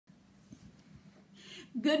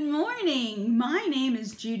Good morning. My name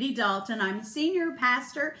is Judy Dalton. I'm senior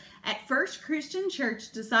pastor at First Christian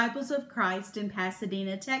Church Disciples of Christ in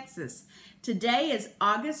Pasadena, Texas. Today is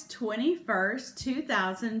August 21st,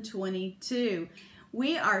 2022.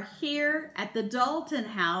 We are here at the Dalton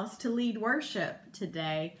House to lead worship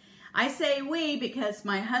today. I say we because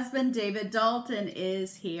my husband David Dalton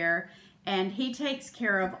is here and he takes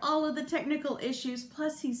care of all of the technical issues,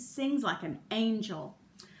 plus he sings like an angel.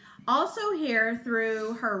 Also here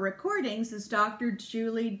through her recordings is Dr.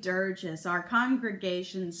 Julie Durgis, our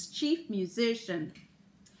congregation's chief musician.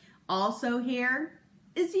 Also here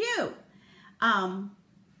is you,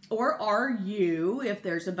 or are you, if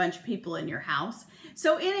there's a bunch of people in your house.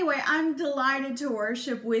 So anyway, I'm delighted to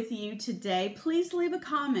worship with you today. Please leave a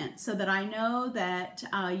comment so that I know that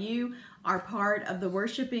you are part of the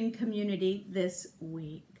worshiping community this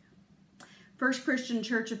week. First Christian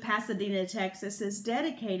Church of Pasadena, Texas is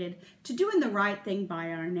dedicated to doing the right thing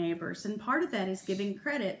by our neighbors, and part of that is giving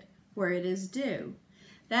credit where it is due.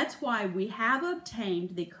 That's why we have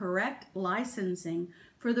obtained the correct licensing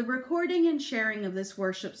for the recording and sharing of this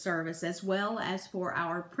worship service, as well as for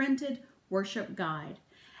our printed worship guide.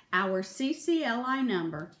 Our CCLI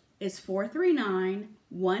number is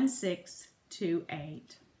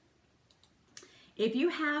 439-1628. If you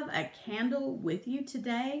have a candle with you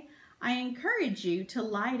today, I encourage you to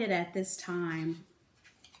light it at this time.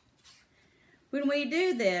 When we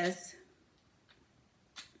do this,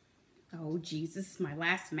 oh Jesus, my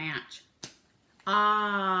last match.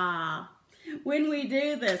 When we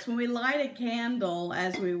do this, when we light a candle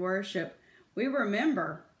as we worship, we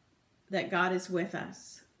remember that God is with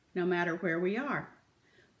us, no matter where we are.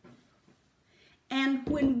 And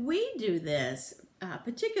when we do this,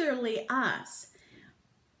 particularly us,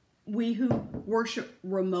 we who worship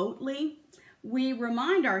remotely, we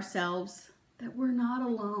remind ourselves that we're not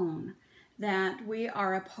alone, that we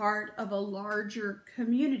are a part of a larger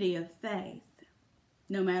community of faith,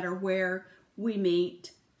 no matter where we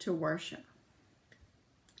meet to worship.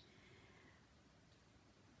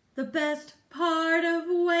 The best part of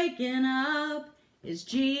waking up is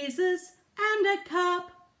Jesus and a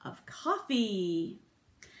cup of coffee.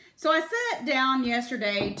 So I sat down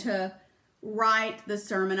yesterday to write the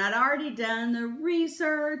sermon. I'd already done the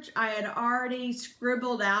research. I had already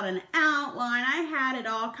scribbled out an outline. I had it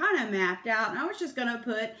all kind of mapped out, and I was just going to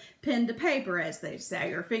put pen to paper, as they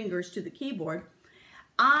say, or fingers to the keyboard.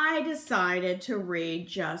 I decided to read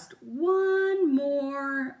just one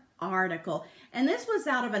more article, and this was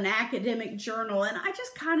out of an academic journal, and I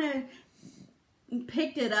just kind of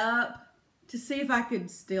picked it up to see if I could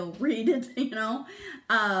still read it,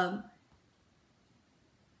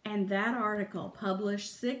 And that article,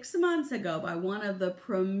 published 6 months ago by one of the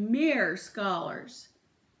premier scholars,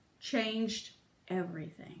 changed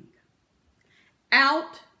everything.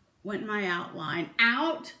 Out went my outline.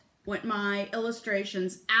 Out went my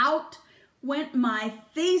illustrations. Out went my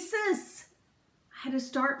thesis. I had to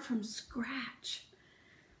start from scratch.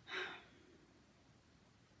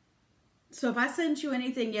 So if I sent you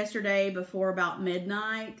anything yesterday before about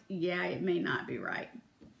midnight, yeah, it may not be right.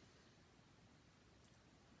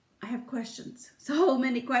 I have questions, so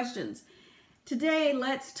many questions. Today,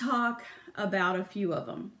 let's talk about a few of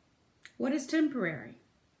them. What is temporary?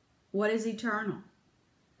 What is eternal?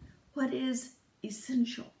 What is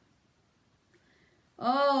essential?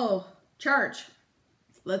 Oh, church,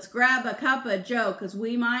 let's grab a cup of joe because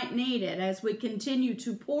we might need it as we continue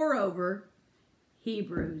to pore over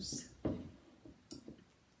Hebrews.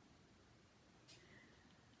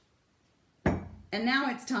 And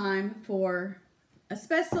now it's time for a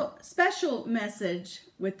special message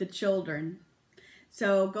with the children.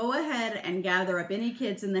 So go ahead and gather up any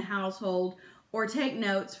kids in the household or take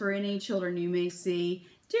notes for any children you may see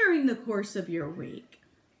during the course of your week.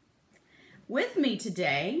 With me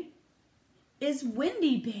today is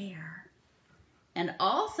Wendy Bear. And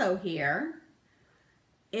also here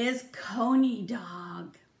is Coney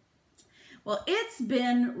Dog. Well, it's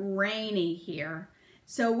been rainy here,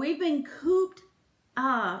 so we've been cooped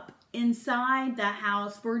up inside the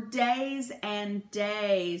house for days and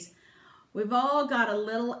days. We've all got a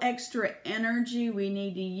little extra energy we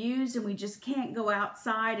need to use, and we just can't go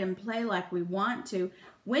outside and play like we want to.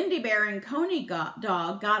 Wendy Bear and Coney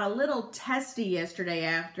Dog got a little testy yesterday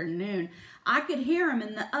afternoon. I could hear them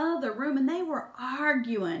in the other room, and they were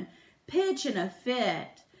arguing, pitching a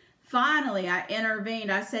fit. Finally, I intervened.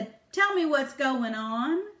 I said, "Tell me what's going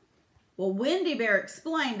on." Well, Wendy Bear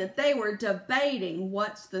explained that they were debating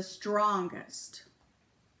what's the strongest.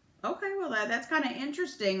 Okay, well, that's kind of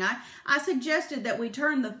interesting. I suggested that we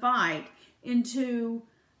turn the fight into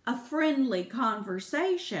a friendly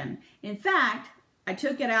conversation. In fact, I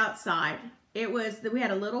took it outside. We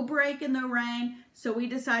had a little break in the rain, so we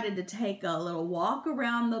decided to take a little walk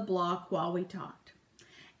around the block while we talked.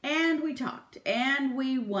 And we talked, and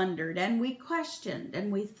we wondered, and we questioned,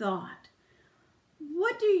 and we thought.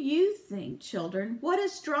 What do you think, children? What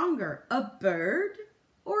is stronger, a bird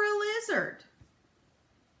or a lizard?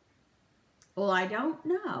 Well, I don't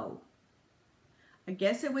know. I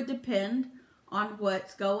guess it would depend on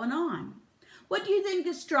what's going on. What do you think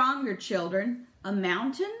is stronger, children? A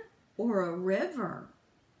mountain or a river?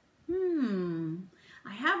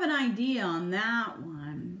 I have an idea on that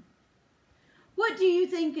one. What do you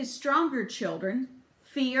think is stronger, children?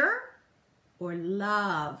 Fear or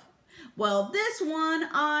love? Well, this one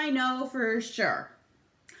I know for sure.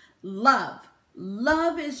 Love.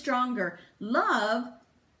 Love is stronger. Love,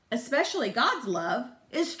 especially God's love,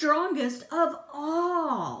 is strongest of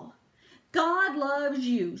all. God loves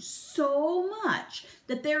you so much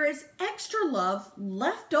that there is extra love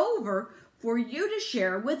left over for you to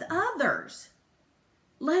share with others.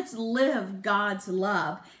 Let's live God's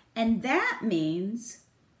love. And that means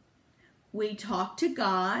we talk to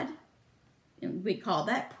God. We call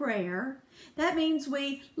that prayer. That means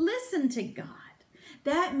we listen to God.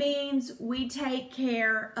 That means we take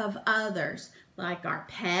care of others, like our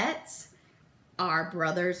pets, our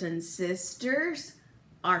brothers and sisters,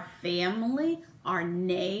 our family, our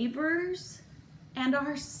neighbors, and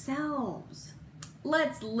ourselves.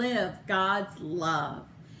 Let's live God's love.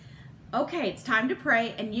 Okay, it's time to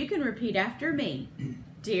pray, and you can repeat after me.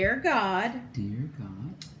 Dear God,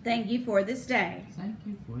 thank you for this day. Thank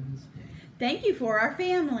you for this day. Thank you for our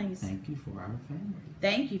families. Thank you for our family.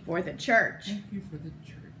 Thank you for the church. Thank you for the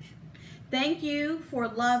church. Thank you for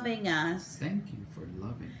loving us. Thank you for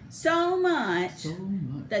loving us so much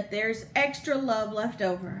that there's extra love left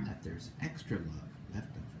over. That there's extra love left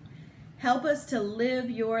over. Help us to live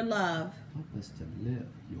your love. Help us to live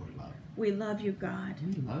your love. We love you, God.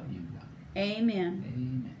 We love you, God. Amen.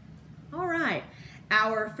 Amen. All right.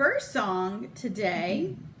 Our first song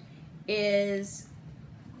today is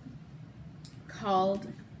called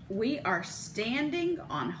We Are Standing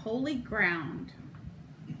on Holy Ground.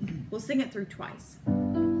 We'll sing it through twice.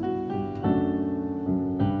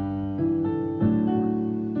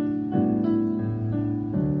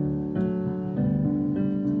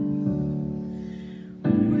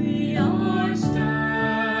 We are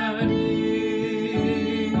standing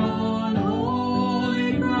on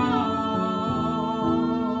holy ground,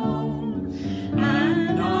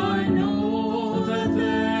 and I know that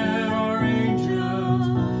there are angels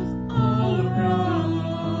all around.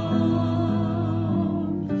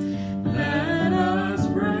 Let us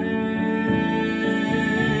praise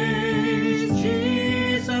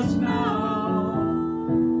Jesus now.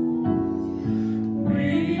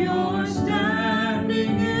 We are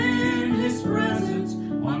standing in His presence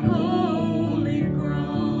on holy ground.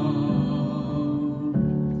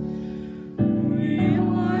 We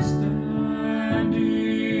are standing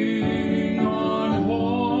on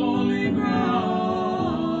holy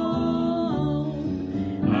ground,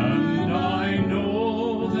 and I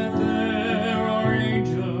know that there are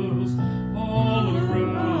angels all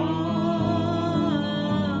around.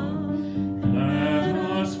 Let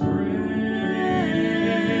us praise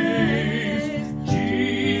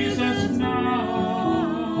Jesus now.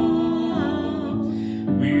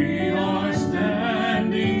 We are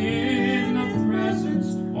standing in the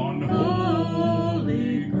presence on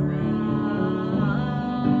holy ground.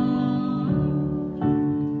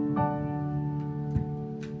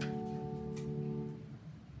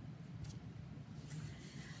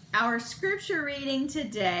 Our scripture reading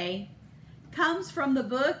today comes from the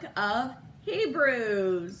book of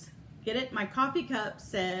Hebrews. Get it? My coffee cup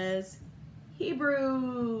says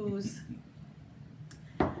Hebrews.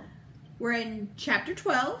 We're in chapter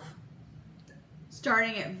 12,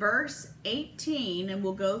 starting at verse 18, and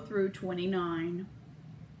we'll go through 29.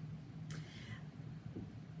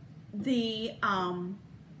 The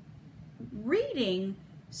reading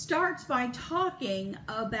starts by talking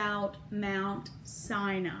about Mount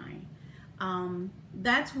Sinai.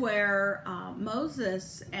 That's where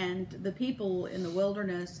Moses and the people in the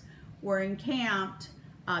wilderness were encamped.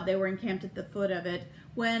 They were encamped at the foot of it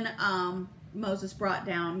when Moses brought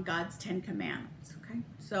down God's 10 Commandments. Okay,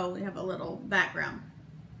 so we have a little background.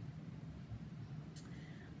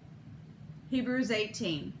 Hebrews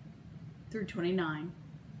 18 through 29.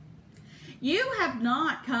 You have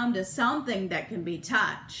not come to something that can be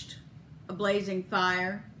touched, a blazing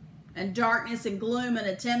fire, and darkness and gloom and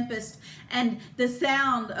a tempest, and the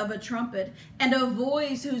sound of a trumpet, and a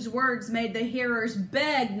voice whose words made the hearers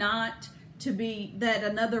beg not that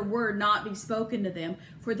another word not be spoken to them,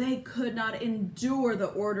 for they could not endure the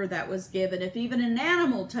order that was given. If even an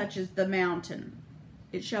animal touches the mountain,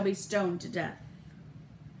 it shall be stoned to death.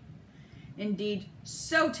 Indeed,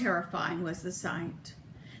 so terrifying was the sight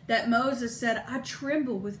that Moses said, I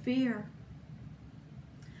tremble with fear.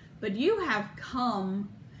 But you have come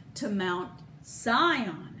to Mount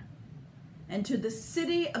Zion, and to the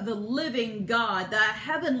city of the living God, the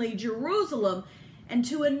heavenly Jerusalem, and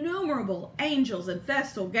to innumerable angels in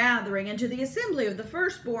festal gathering, and to the assembly of the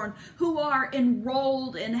firstborn who are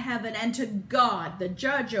enrolled in heaven, and to God, the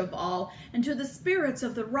judge of all, and to the spirits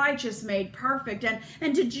of the righteous made perfect,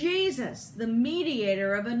 and to Jesus, the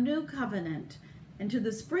mediator of a new covenant, and to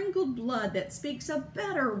the sprinkled blood that speaks a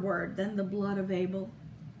better word than the blood of Abel.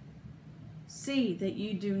 See that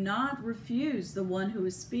you do not refuse the one who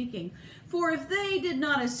is speaking. For if they did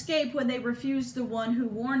not escape when they refused the one who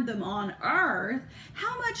warned them on earth,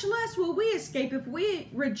 how much less will we escape if we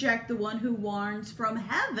reject the one who warns from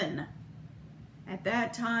heaven? At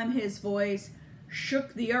that time his voice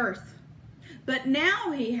shook the earth. But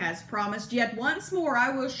now he has promised, yet once more I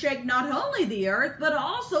will shake not only the earth, but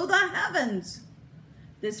also the heavens.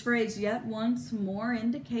 This phrase, yet once more,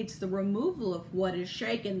 indicates the removal of what is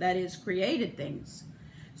shaken, that is, created things,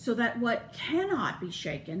 so that what cannot be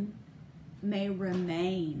shaken may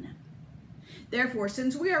remain. Therefore,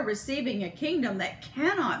 since we are receiving a kingdom that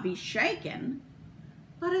cannot be shaken,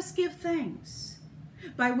 let us give thanks,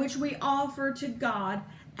 by which we offer to God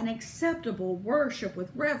an acceptable worship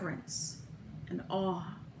with reverence and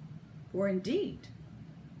awe. For indeed,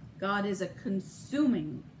 God is a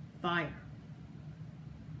consuming fire.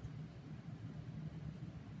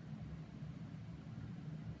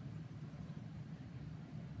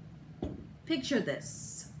 Picture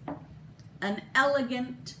this, an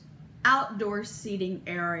elegant outdoor seating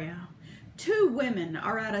area. Two women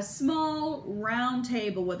are at a small round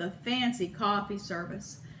table with a fancy coffee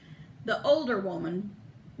service. The older woman,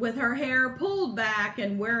 with her hair pulled back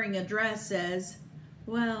and wearing a dress, says,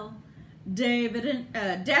 well, David and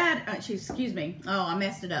I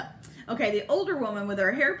messed it up. Okay, the older woman with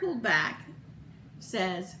her hair pulled back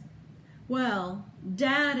says, well,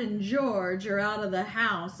 Dad and George are out of the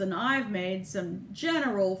house, and I've made some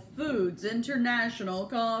General Foods International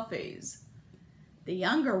coffees. The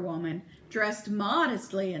younger woman, dressed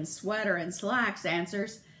modestly in sweater and slacks,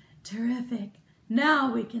 answers, terrific,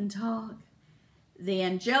 now we can talk. The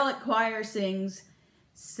angelic choir sings,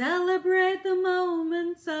 celebrate the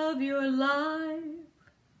moments of your life.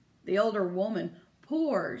 The older woman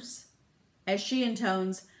pours as she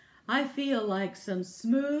intones, I feel like some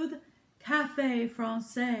smooth Café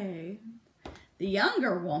Francais. The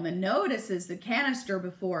younger woman notices the canister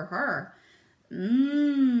before her.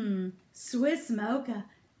 Swiss mocha,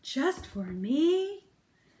 just for me?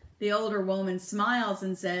 The older woman smiles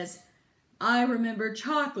and says, I remember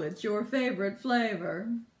chocolate's your favorite flavor.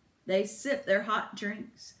 They sip their hot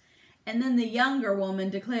drinks, and then the younger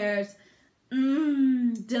woman declares,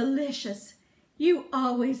 delicious. You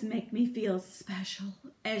always make me feel special,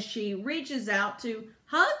 as she reaches out to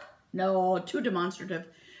hug? No, too demonstrative.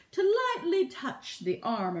 To lightly touch the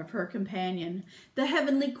arm of her companion. The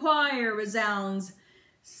heavenly choir resounds,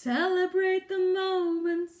 celebrate the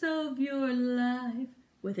moments of your life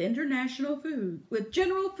with General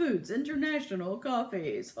Foods International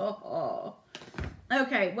coffees.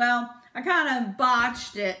 Okay, well, I kind of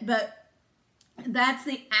botched it, but that's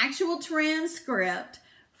the actual transcript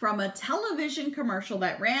from a television commercial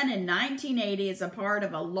that ran in 1980 as a part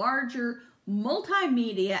of a larger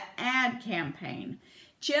multimedia ad campaign.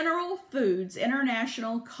 General Foods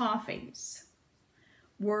International coffees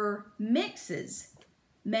were mixes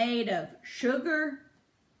made of sugar,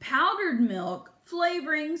 powdered milk,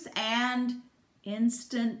 flavorings, and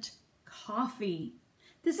instant coffee.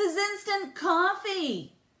 This is instant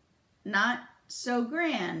coffee. Not so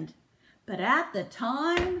grand, but at the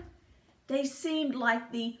time, they seemed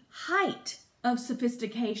like the height of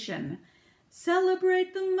sophistication.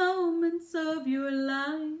 Celebrate the moments of your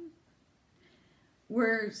life.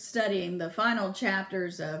 We're studying the final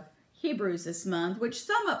chapters of Hebrews this month, which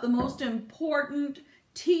sum up the most important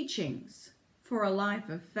teachings for a life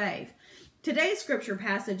of faith. Today's scripture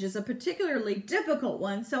passage is a particularly difficult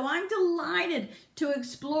one, so I'm delighted to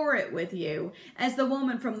explore it with you. As the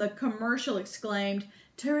woman from the commercial exclaimed,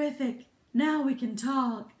 terrific, now we can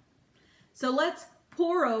talk. So let's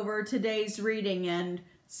pore over today's reading and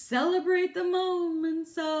celebrate the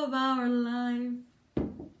moments of our life.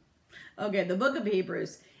 Okay, the book of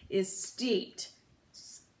Hebrews is steeped,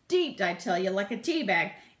 I tell you, like a tea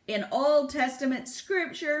bag, in Old Testament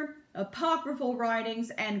scripture, apocryphal writings,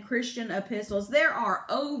 and Christian epistles. There are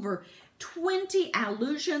over 20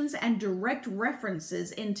 allusions and direct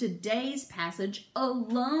references in today's passage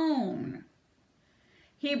alone.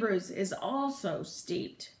 Hebrews is also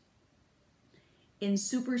steeped in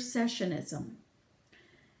supersessionism.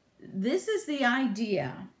 This is the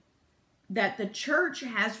idea that the church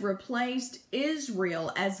has replaced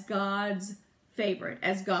Israel as God's favorite,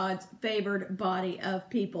 as God's favored body of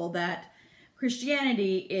people, that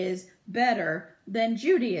Christianity is better than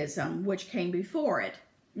Judaism, which came before it.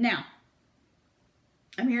 Now,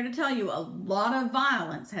 I'm here to tell you a lot of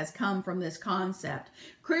violence has come from this concept.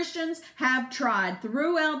 Christians have tried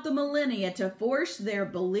throughout the millennia to force their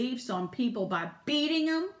beliefs on people by beating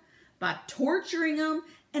them, by torturing them,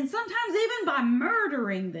 and sometimes even by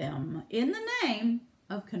murdering them in the name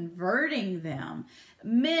of converting them.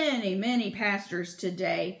 Many pastors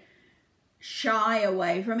today shy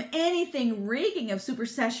away from anything reeking of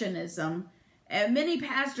supersessionism. And many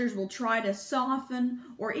pastors will try to soften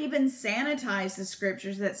or even sanitize the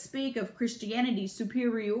scriptures that speak of Christianity's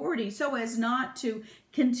superiority so as not to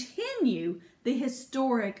continue the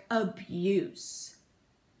historic abuse.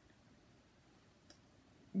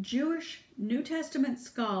 Jewish New Testament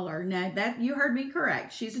scholar, now that you heard me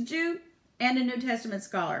correct, she's a Jew and a New Testament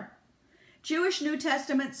scholar. Jewish New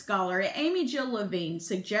Testament scholar Amy Jill Levine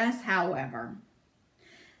suggests, however,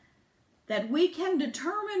 that we can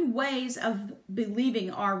determine ways of believing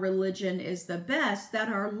our religion is the best that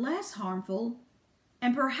are less harmful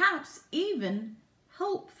and perhaps even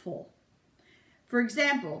helpful. For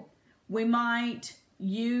example, we might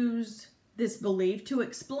use this belief to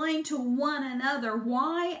explain to one another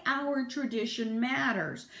why our tradition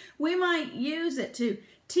matters. We might use it to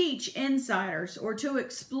teach insiders or to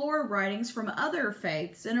explore writings from other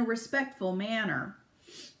faiths in a respectful manner.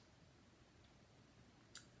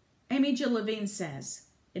 Amy Jill Levine says,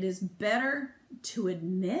 it is better to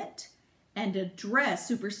admit and address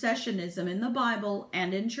supersessionism in the Bible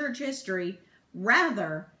and in church history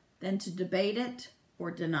rather than to debate it or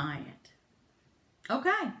deny it.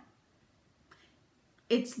 Okay.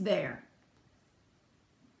 It's there.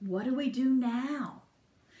 What do we do now?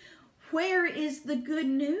 Where is the good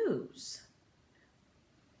news?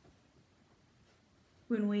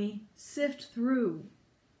 When we sift through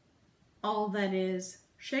all that is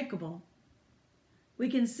shakable, we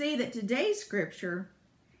can see that today's scripture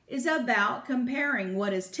is about comparing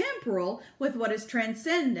what is temporal with what is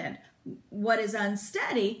transcendent, what is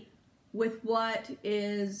unsteady with what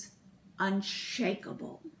is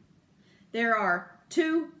unshakable. There are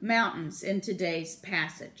two mountains in today's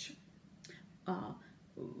passage.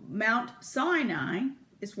 Mount Sinai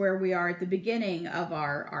is where we are at the beginning of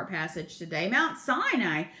our passage today. Mount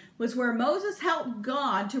Sinai was where Moses helped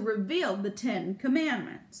God to reveal the 10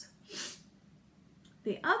 Commandments.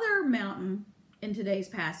 The other mountain in today's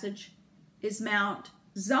passage is Mount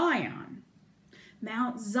Zion.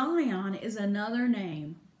 Mount Zion is another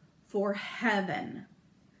name for heaven.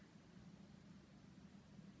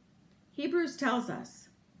 Hebrews tells us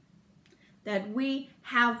that we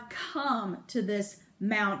have come to this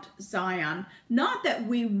Mount Zion. Not that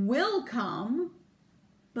we will come,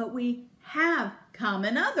 but we have come.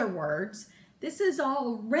 In other words, this is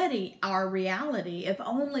already our reality. If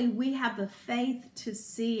only we have the faith to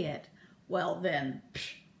see it. Well then,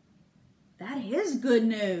 that is good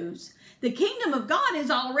news. The kingdom of God is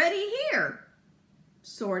already here.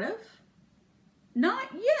 Sort of. Not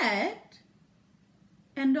yet.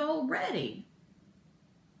 And already.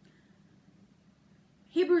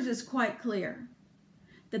 Hebrews is quite clear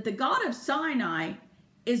that the God of Sinai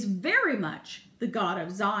is very much the God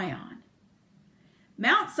of Zion.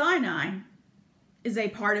 Mount Sinai is a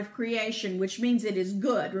part of creation, which means it is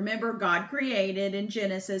good. Remember, God created in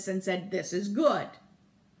Genesis and said, this is good.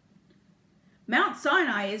 Mount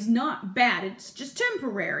Sinai is not bad. It's just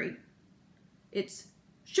temporary. It's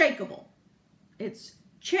shakeable. It's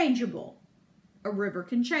changeable. A river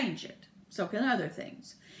can change it. So can other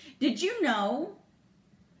things. Did you know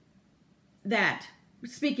that,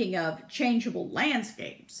 speaking of changeable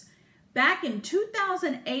landscapes, back in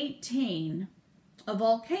 2018, a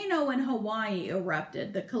volcano in Hawaii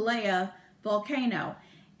erupted, the Kilauea volcano.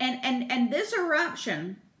 And this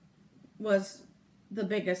eruption was the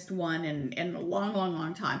biggest one in a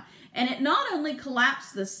long time. And it not only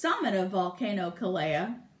collapsed the summit of Volcano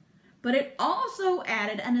Kilauea, but it also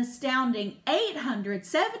added an astounding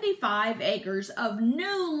 875 acres of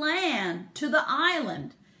new land to the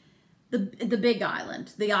island. The big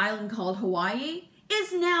island, the island called Hawaii,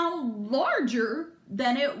 is now larger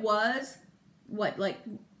than it was, like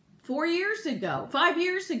 4 years ago, 5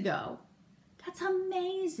 years ago. That's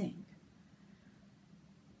amazing.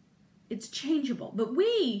 It's changeable. But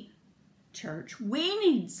we church. We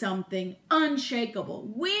need something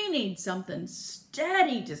unshakable. We need something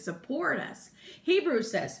steady to support us.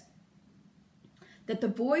 Hebrews says that the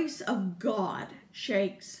voice of God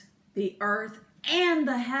shakes the earth and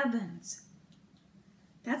the heavens.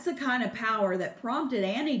 That's the kind of power that prompted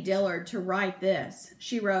Annie Dillard to write this.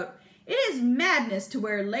 She wrote, "It is madness to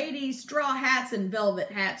wear ladies' straw hats and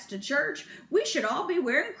velvet hats to church. We should all be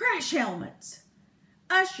wearing crash helmets.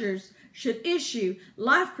 Ushers should issue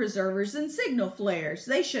life preservers and signal flares.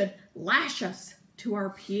 They should lash us to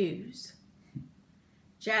our pews."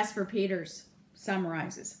 Jasper Peters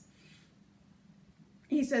summarizes.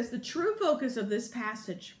 He says, the true focus of this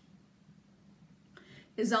passage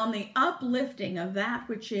is on the uplifting of that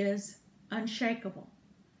which is unshakable.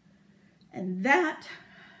 And that,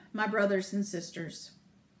 my brothers and sisters,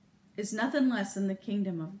 is nothing less than the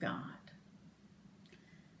kingdom of God.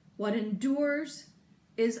 What endures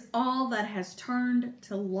is all that has turned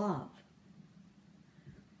to love.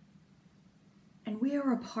 And we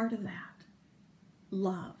are a part of that.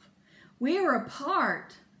 Love. We are a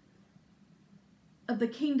part of the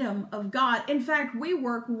kingdom of God. In fact, we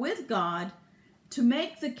work with God to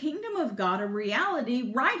make the kingdom of God a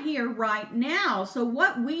reality right here, right now. So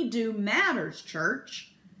what we do matters,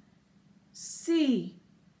 church. See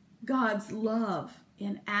God's love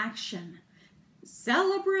in action.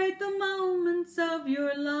 Celebrate the moments of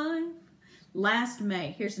your life. Last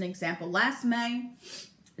May, here's an example. Last May,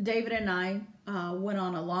 David and I went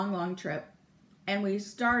on a long trip, and we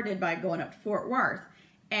started by going up to Fort Worth,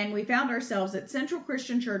 and we found ourselves at Central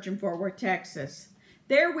Christian Church in Fort Worth, Texas.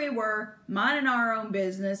 There we were, minding our own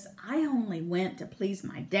business. I only went to please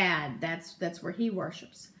my dad. That's where he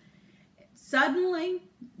worships. Suddenly,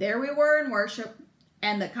 there we were in worship,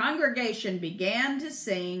 and the congregation began to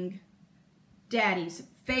sing Daddy's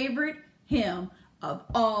favorite hymn of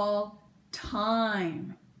all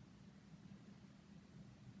time.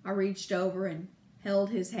 I reached over and held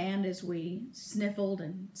his hand as we sniffled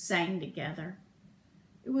and sang together.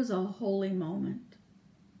 It was a holy moment.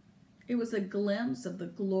 It was a glimpse of the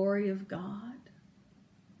glory of God.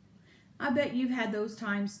 I bet you've had those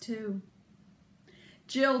times too.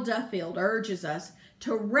 Jill Duffield urges us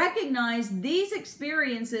to recognize these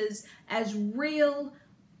experiences as real,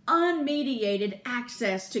 unmediated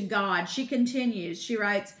access to God. She continues, she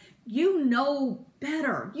writes, "You know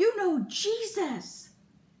better. You know Jesus.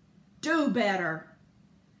 Do better."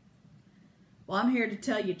 Well, I'm here to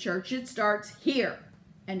tell you, church, it starts here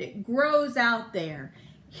and it grows out there.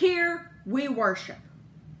 Here we worship,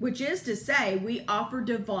 which is to say we offer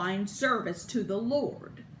divine service to the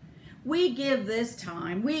Lord. We give this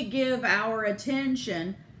time, we give our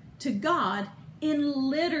attention to God in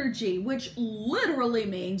liturgy, which literally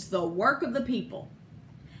means the work of the people.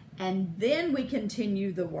 And then we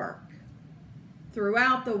continue the work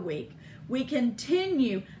throughout the week. We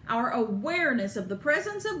continue our awareness of the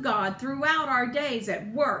presence of God throughout our days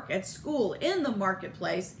at work, at school, in the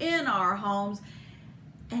marketplace, in our homes.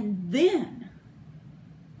 And then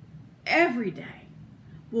every day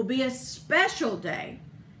will be a special day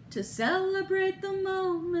to celebrate the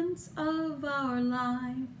moments of our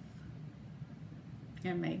life.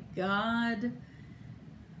 And may God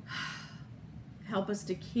help us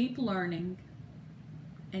to keep learning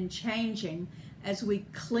and changing as we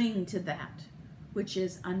cling to that which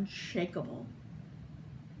is unshakable,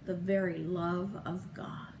 the very love of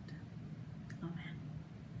God. Amen.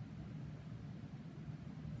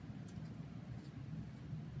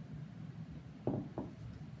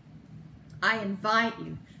 I invite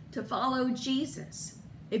you to follow Jesus.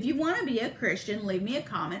 If you want to be a Christian, leave me a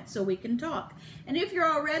comment so we can talk. And if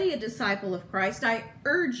you're already a disciple of Christ, I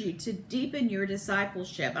urge you to deepen your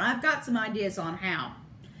discipleship. And I've got some ideas on how.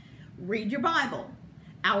 Read your Bible.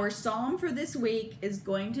 Our psalm for this week is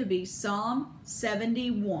going to be Psalm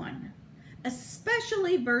 71,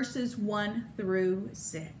 especially verses 1 through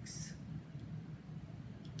 6.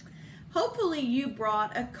 Hopefully you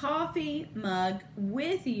brought a coffee mug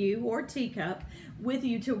with you or teacup with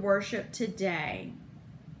you to worship today.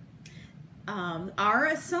 Our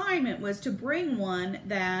assignment was to bring one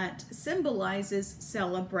that symbolizes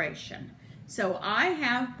celebration. So I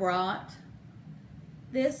have brought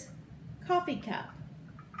this coffee cup.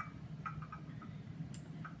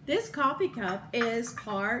 This coffee cup is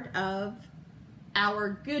part of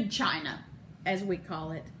our good china, as we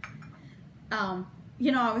call it.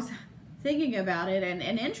 You know, I was thinking about it,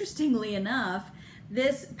 and interestingly enough,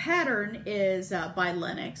 this pattern is by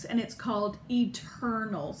Lenox, and it's called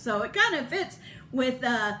Eternal. So it kind of fits with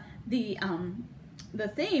the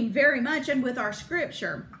theme very much, and with our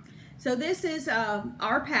scripture. So this is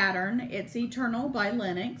our pattern. It's Eternal by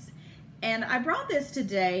Lenox, and I brought this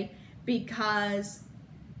today because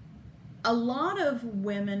a lot of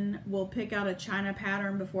women will pick out a china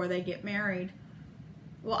pattern before they get married.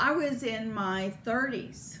 Well, I was in my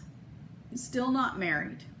 30s, still not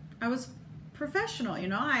married. I was professional, you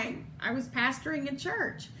know, I was pastoring a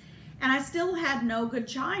church, and I still had no good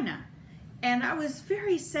china. And I was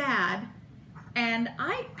very sad. And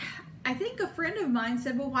I think a friend of mine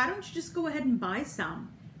said, well, why don't you just go ahead and buy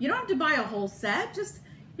some? You don't have to buy a whole set, just,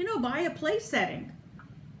 you know, buy a place setting.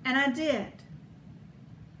 And I did.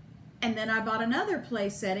 And then I bought another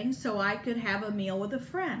place setting so I could have a meal with a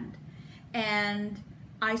friend. And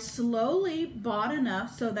I slowly bought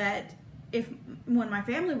enough so that when my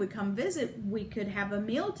family would come visit, we could have a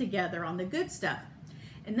meal together on the good stuff.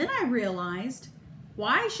 And then I realized,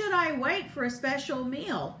 why should I wait for a special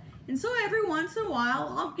meal? And so every once in a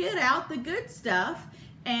while, I'll get out the good stuff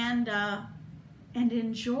and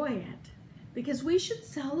enjoy it. Because we should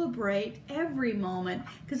celebrate every moment.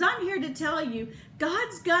 Because I'm here to tell you,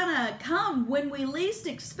 God's gonna come when we least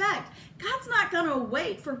expect. God's not gonna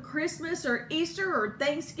wait for Christmas or Easter or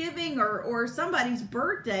Thanksgiving or somebody's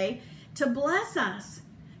birthday to bless us.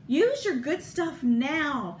 Use your good stuff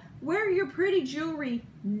now. Wear your pretty jewelry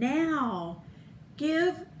now.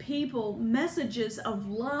 Give people messages of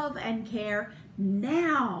love and care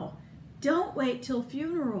now. Don't wait till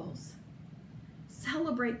funerals.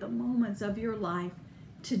 Celebrate the moments of your life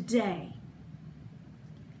today.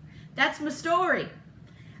 That's my story.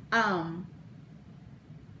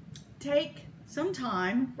 Take some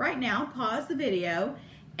time right now, pause the video,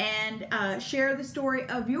 and share the story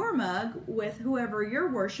of your mug with whoever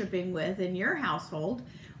you're worshiping with in your household,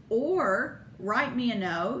 or write me a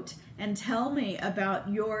note and tell me about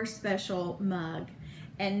your special mug.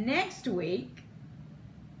 And next week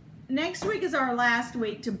is our last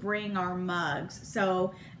week to bring our mugs.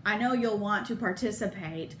 So I know you'll want to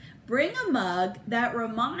participate. Bring a mug that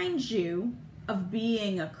reminds you of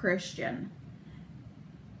being a Christian.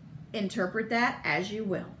 Interpret that as you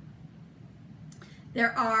will.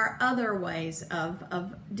 There are other ways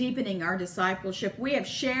of deepening our discipleship. We have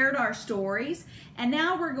shared our stories, and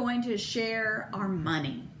now we're going to share our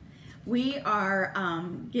money. We are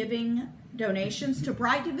giving donations to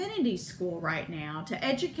Bright Divinity School right now to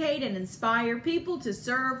educate and inspire people to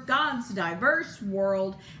serve God's diverse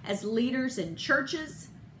world as leaders in churches,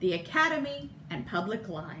 the academy, and public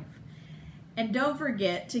life. And don't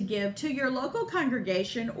forget to give to your local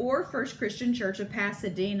congregation or First Christian Church of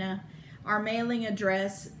Pasadena. Our mailing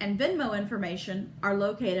address and Venmo information are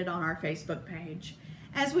located on our Facebook page.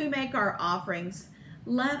 As we make our offerings,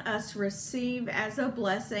 let us receive as a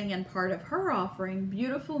blessing and part of her offering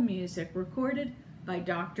beautiful music recorded by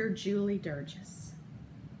Dr. Julie Durgis.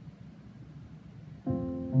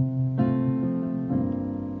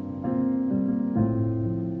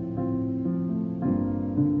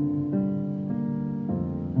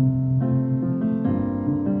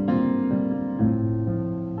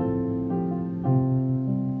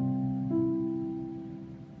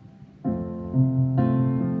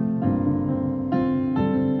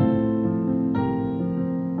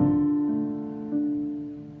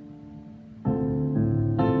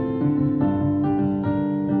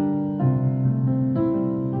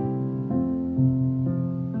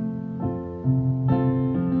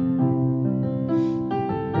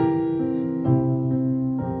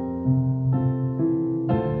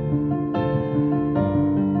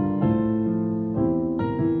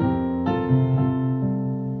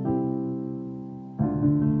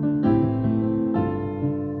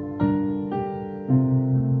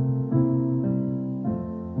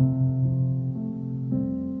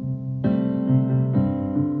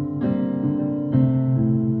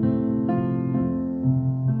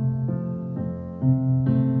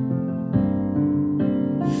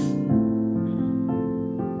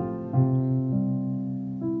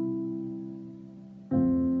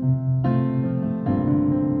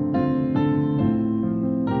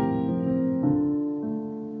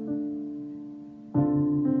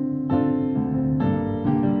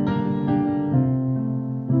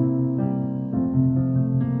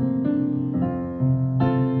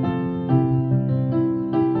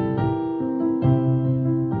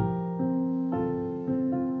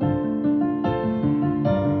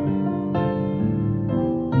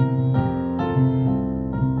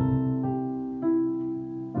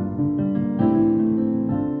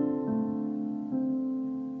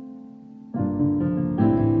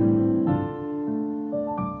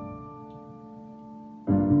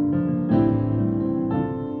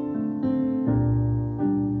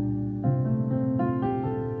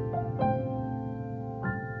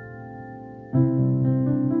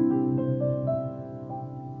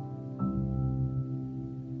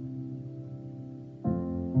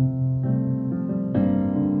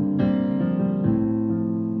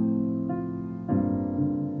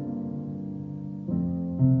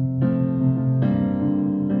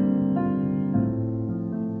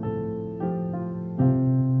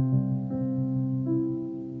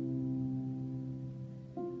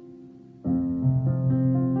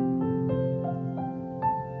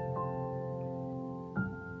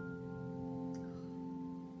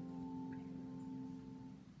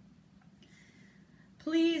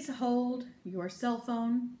 hold your cell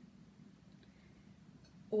phone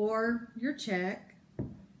or your check.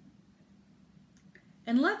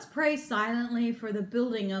 And let's pray silently for the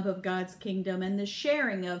building up of God's kingdom and the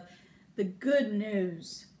sharing of the good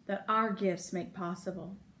news that our gifts make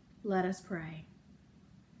possible. Let us pray.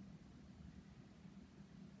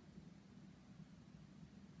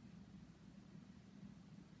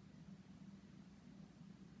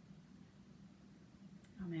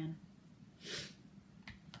 Amen.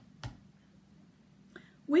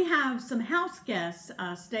 We have some house guests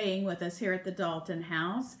staying with us here at the Dalton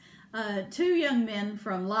house. 2 young men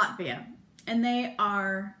from Latvia, and they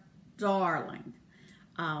are darling.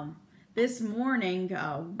 This morning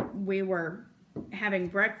we were having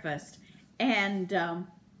breakfast, and the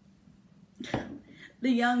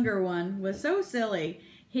younger one was so silly.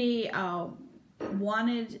 He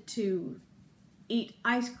wanted to eat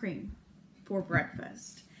ice cream for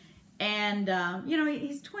breakfast, and you know,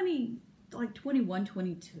 he's 21,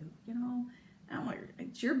 22, you know. I'm like,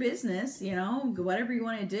 it's your business, you know, whatever you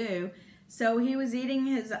want to do. So he was eating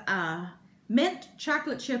his mint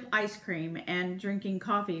chocolate chip ice cream and drinking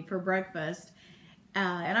coffee for breakfast.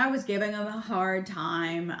 And I was giving him a hard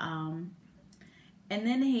time. And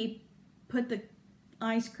then he put the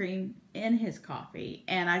ice cream in his coffee.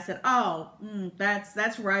 And I said, oh,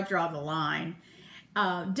 that's where I draw the line.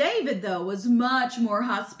 David, though, was much more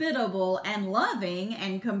hospitable and loving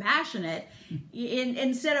and compassionate.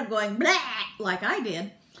 Instead of going blah like I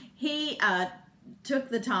did, he took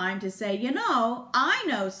the time to say, you know, I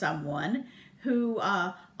know someone who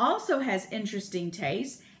also has interesting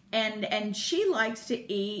tastes, and she likes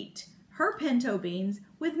to eat her pinto beans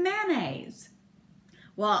with mayonnaise.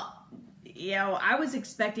 Well, you know, I was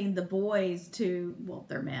expecting the boys to, well,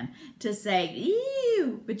 they're men, to say,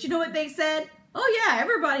 ew, but you know what they said? Oh yeah,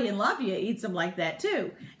 everybody in Latvia eats them like that too.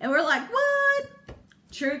 And we're like, what?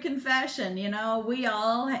 True confession, you know, we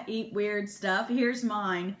all eat weird stuff. Here's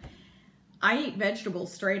mine. I eat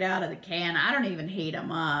vegetables straight out of the can. I don't even heat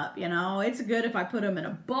them up, you know. It's good if I put them in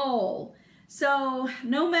a bowl. So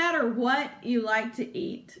no matter what you like to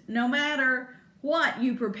eat, no matter what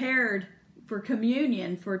you prepared for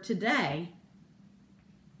communion for today,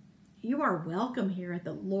 you are welcome here at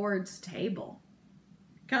the Lord's table.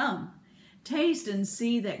 Come. Taste and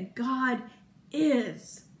see that God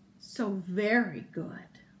is so very good.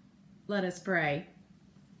 Let us pray.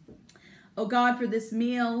 Oh God, for this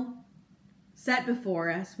meal set before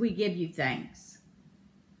us, we give you thanks.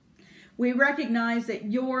 We recognize that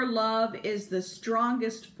your love is the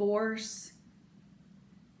strongest force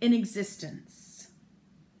in existence.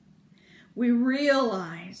 We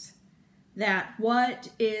realize that what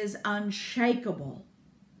is unshakable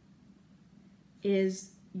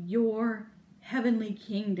is your heavenly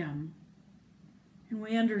kingdom. And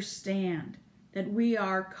we understand that we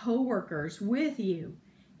are co-workers with you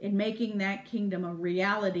in making that kingdom a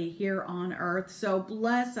reality here on earth. So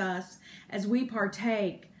bless us as we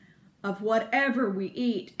partake of whatever we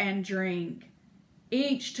eat and drink,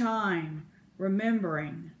 each time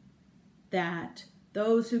remembering that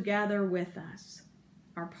those who gather with us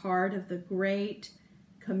are part of the great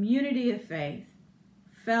community of faith,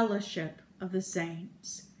 fellowship of the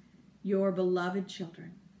saints, your beloved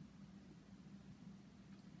children.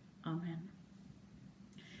 Amen.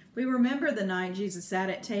 We remember the night Jesus sat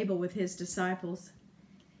at table with his disciples.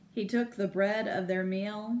 He took the bread of their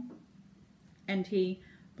meal and he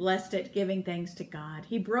blessed it, giving thanks to God.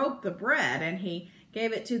 He broke the bread and he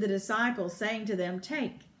gave it to the disciples, saying to them,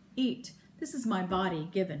 take, eat. This is my body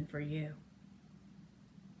given for you.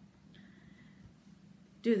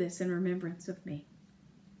 Do this in remembrance of me.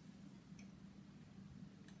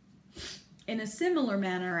 In a similar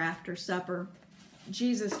manner, after supper,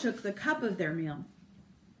 Jesus took the cup of their meal.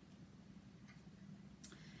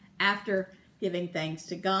 After giving thanks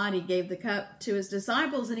to God, he gave the cup to his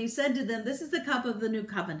disciples, and he said to them, this is the cup of the new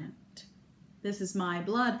covenant. This is my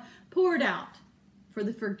blood poured out for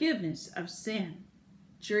the forgiveness of sin.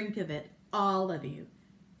 Drink of it, all of you.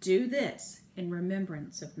 Do this in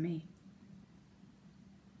remembrance of me.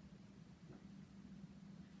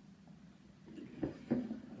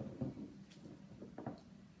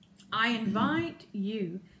 I invite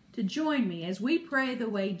you to join me as we pray the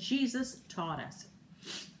way Jesus taught us.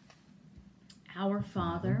 Our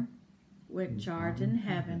Father, which art in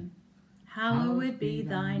heaven, hallowed be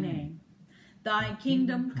thy name. Thy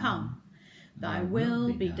kingdom come, thy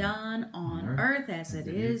will be done on earth as it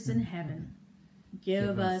is in heaven.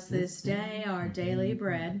 Give us this day our daily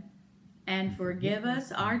bread, and forgive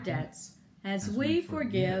us our debts as we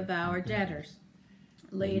forgive our debtors.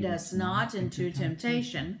 Lead us not into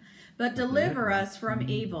temptation, but deliver us from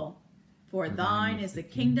evil. For thine is the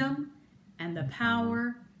kingdom, and the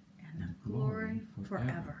power, and the glory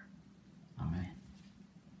forever. Amen.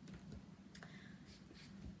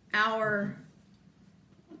 Our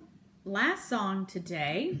last song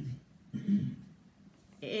today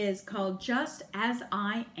is called Just As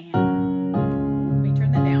I Am. Let me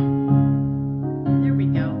turn that down. There we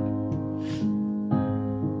go.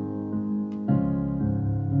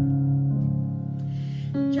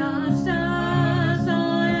 Just as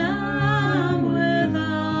I am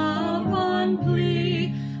without one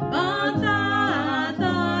plea, but that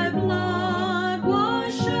thy blood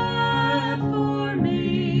was shed for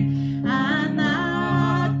me, and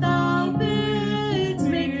that thou bidst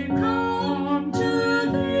me come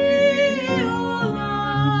to thee, O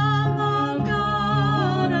Lamb of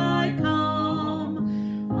God, I come,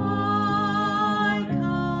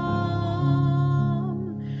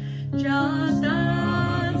 just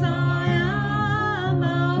as I am,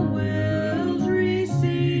 thou wilt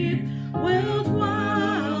receive, wilt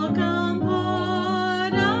welcome,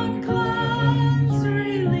 pardon, cleanse,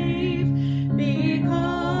 relief,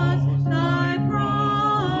 because thy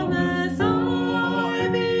promise I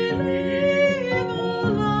believe, O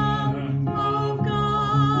Lamb of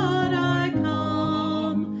God, I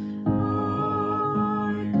come,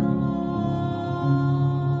 I come.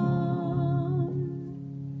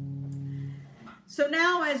 So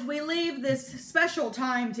now, as we leave this special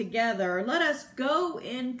time together, let us go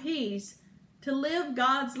in peace to live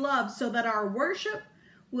God's love so that our worship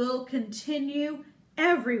will continue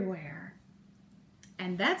everywhere.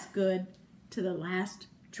 And that's good to the last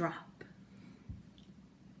drop.